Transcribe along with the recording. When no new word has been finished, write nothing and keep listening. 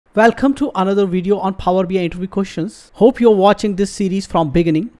Welcome to another video on Power BI interview questions. Hope you're watching this series from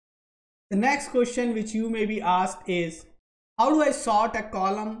beginning. The next question which you may be asked is, how do I sort a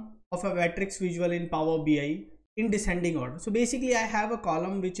column of a matrix visual in Power BI in descending order? So basically I have a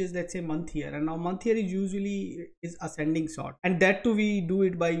column which is, let's say, month year, and now month year is usually ascending sort, and that too we do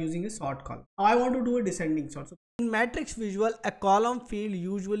it by using a sort column. Now I want to do a descending sort. So In matrix visual, a column field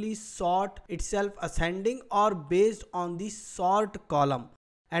usually sort itself ascending or based on the sort column,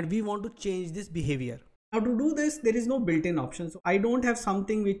 and we want to change this behavior. now to do this, there is no built-in option. So I don't have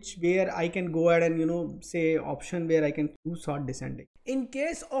something where I can go ahead and say option where I can do sort descending. In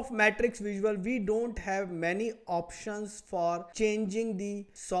case of matrix visual, we don't have many options for changing the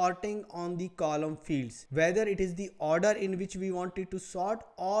sorting on the column fields, whether it is the order in which we wanted to sort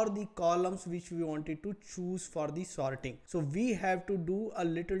or the columns which we wanted to choose for the sorting. So we have to do a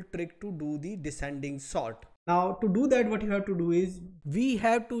little trick to do the descending sort. Now to do that, what you have to do is we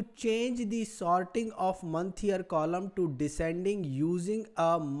have to change the sorting of month year column to descending using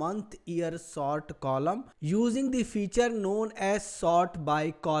a month year sort column using the feature known as sort by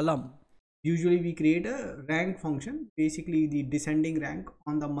column. Usually we create a rank function, basically the descending rank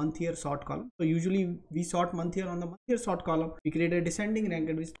on the month year sort column. So usually we sort month year on the month year sort column, we create a descending rank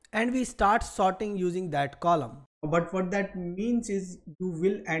and we start sorting using that column. But what that means is you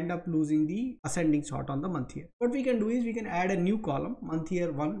will end up losing the ascending sort on the month year. What we can do is we can add a new column, month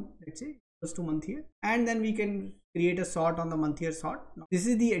year 1, let's say, equals to month year, and then we can create a sort on the month year sort. Now, this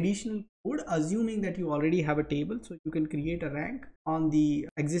is the additional code, assuming that you already have a table, so you can create a rank on the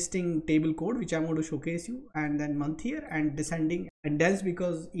existing table code, which I'm going to showcase you, and then month year and descending and dense,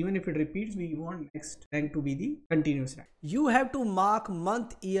 because even if it repeats, we want next rank to be the continuous rank. You have to mark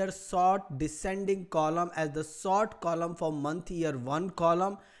month year sort descending column as the sort column for month year 1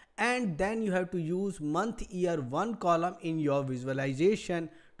 column, and then you have to use month year 1 column in your visualization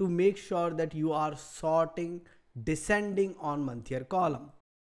to make sure that you are sorting descending on month year column.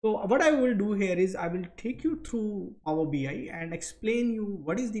 So what I will do here is I will take you through Power BI and explain you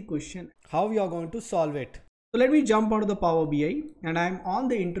what is the question, how we are going to solve it. So let me jump out of the Power BI, and I'm on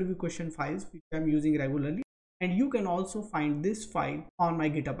the interview question files which I'm using regularly, and you can also find this file on my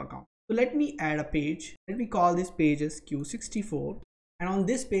GitHub account. So let me add a page. Let me call this page as Q64, and on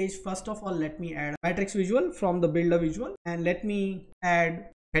this page, first of all, let me add a matrix visual from the builder visual, and let me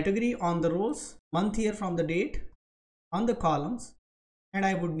add category on the rows, month year from the date on the columns, and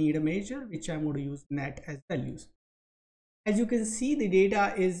I would need a measure which I'm going to use net as values. As you can see, the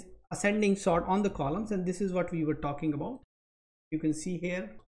data is ascending sort on the columns, and this is what we were talking about. You can see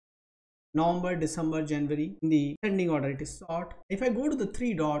here November, December, January in the ascending order, it is sort. If I go to the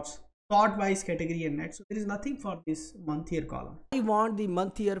 3 dots, sort by category and net, so there is nothing for this month year column. I want the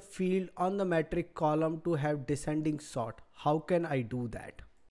month year field on the metric column to have descending sort. How can I do that?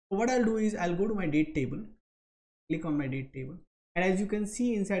 So what I'll do is I'll go to my date table, click on my date table, and as you can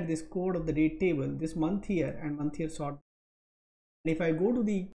see inside this code of the date table, this month year and month year sort. And if I go to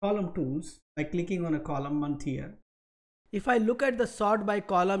the column tools by clicking on a column month year, if I look at the sort by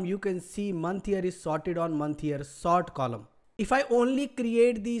column, you can see month year is sorted on month year sort column. If I only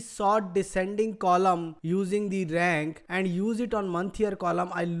create the sort descending column using the rank and use it on month year column,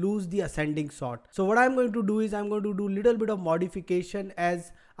 I lose the ascending sort. So what I'm going to do is I'm going to do a little bit of modification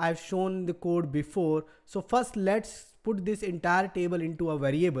as I've shown the code before. So first let's put this entire table into a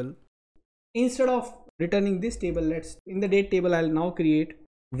variable. Instead of returning this table, in the date table I'll now create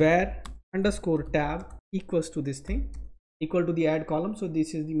var underscore tab equals to this thing, equal to the add column. So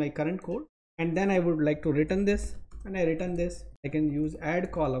this is my current code, and then I would like to return this. When I return this, I can use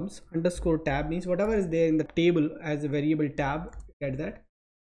add columns underscore tab, means whatever is there in the table as a variable tab, get that.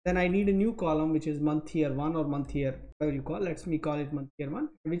 Then I need a new column which is month year 1 or month year, whatever you call. Let me call it month year 1,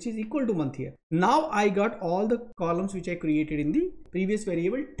 which is equal to month year. Now I got all the columns which I created in the previous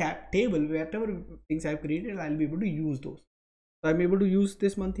variable table. Whatever things I've created, I'll be able to use those. So I'm able to use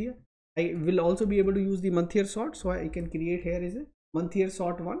this month year. I will also be able to use the month year sort. So I can create here is a month year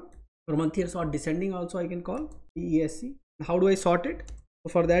sort 1, or month year sort descending also I can call DESC. How do I sort it?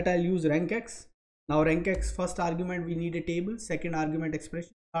 So for that I'll use RankX. Now RankX, first argument we need a table, second argument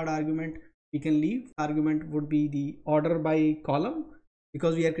expression, third argument we can leave. Argument would be the order by column,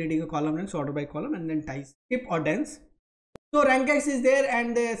 because we are creating a column rank, so order by column, and then ties, skip or dense. So RankX is there,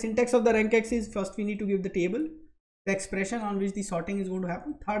 and the syntax of the RankX is first we need to give the table, the expression on which the sorting is going to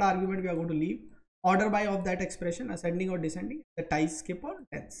happen. Third argument we are going to leave order by of that expression, ascending or descending, the ties, skip or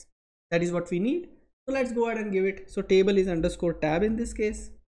dense. That is what we need. So let's go ahead and give it. So table is underscore tab in this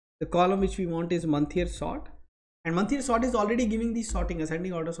case. The column which we want is month year sort. And month year sort is already giving the sorting,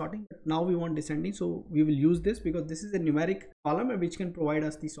 ascending order sorting, but now we want descending, so we will use this because this is a numeric column which can provide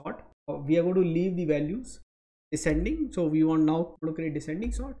us the sort. We are going to leave the values descending, so we want now to create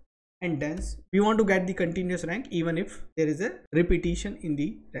descending sort. And dense, we want to get the continuous rank even if there is a repetition in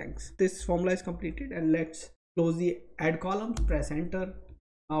the ranks. This formula is completed, and let's close the add columns, press enter.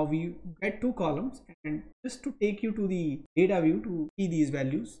 Now we get 2 columns, and just to take you to the data view to see these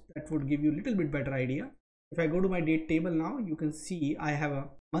values, that would give you a little bit better idea. If I go to my date table now, you can see I have a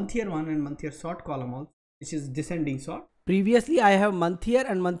month year 1 and month year sort column also, which is descending sort. Previously I have month year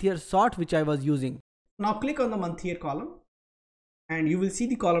and month year sort which I was using. Now click on the month year column, and you will see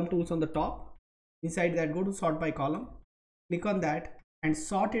the column tools on the top. Inside that, go to sort by column, click on that and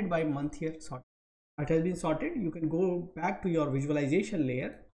sort it by month year sort. It has been sorted. You can go back to your visualization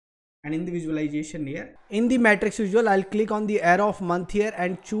layer, and in the visualization layer, in the matrix visual, I'll click on the arrow of month year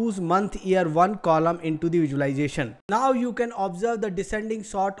and choose month year 1 column into the visualization. Now you can observe the descending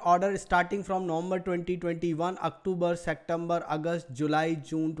sort order starting from November 2021, October, September, August, July,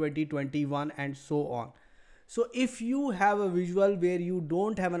 June 2021 and so on. So if you have a visual where you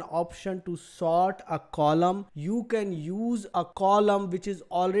don't have an option to sort a column, you can use a column which is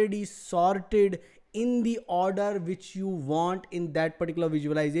already sorted in the order which you want in that particular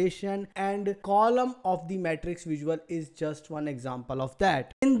visualization, and column of the matrix visual is just one example of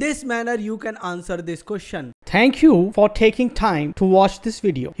that. In this manner you can answer this question. Thank you for taking time to watch this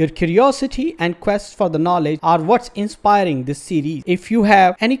video. Your curiosity and quest for the knowledge are what's inspiring this series. If you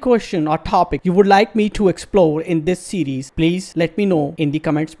have any question or topic you would like me to explore in this series, please let me know in the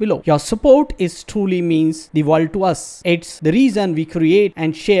comments below. Your support is truly means the world to us. It's the reason we create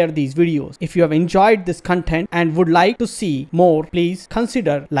and share these videos. If you have enjoyed this content and would like to see more, please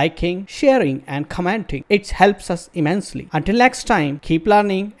consider liking, sharing and commenting. It helps us immensely. Until next time, keep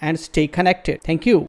learning and stay connected. Thank you.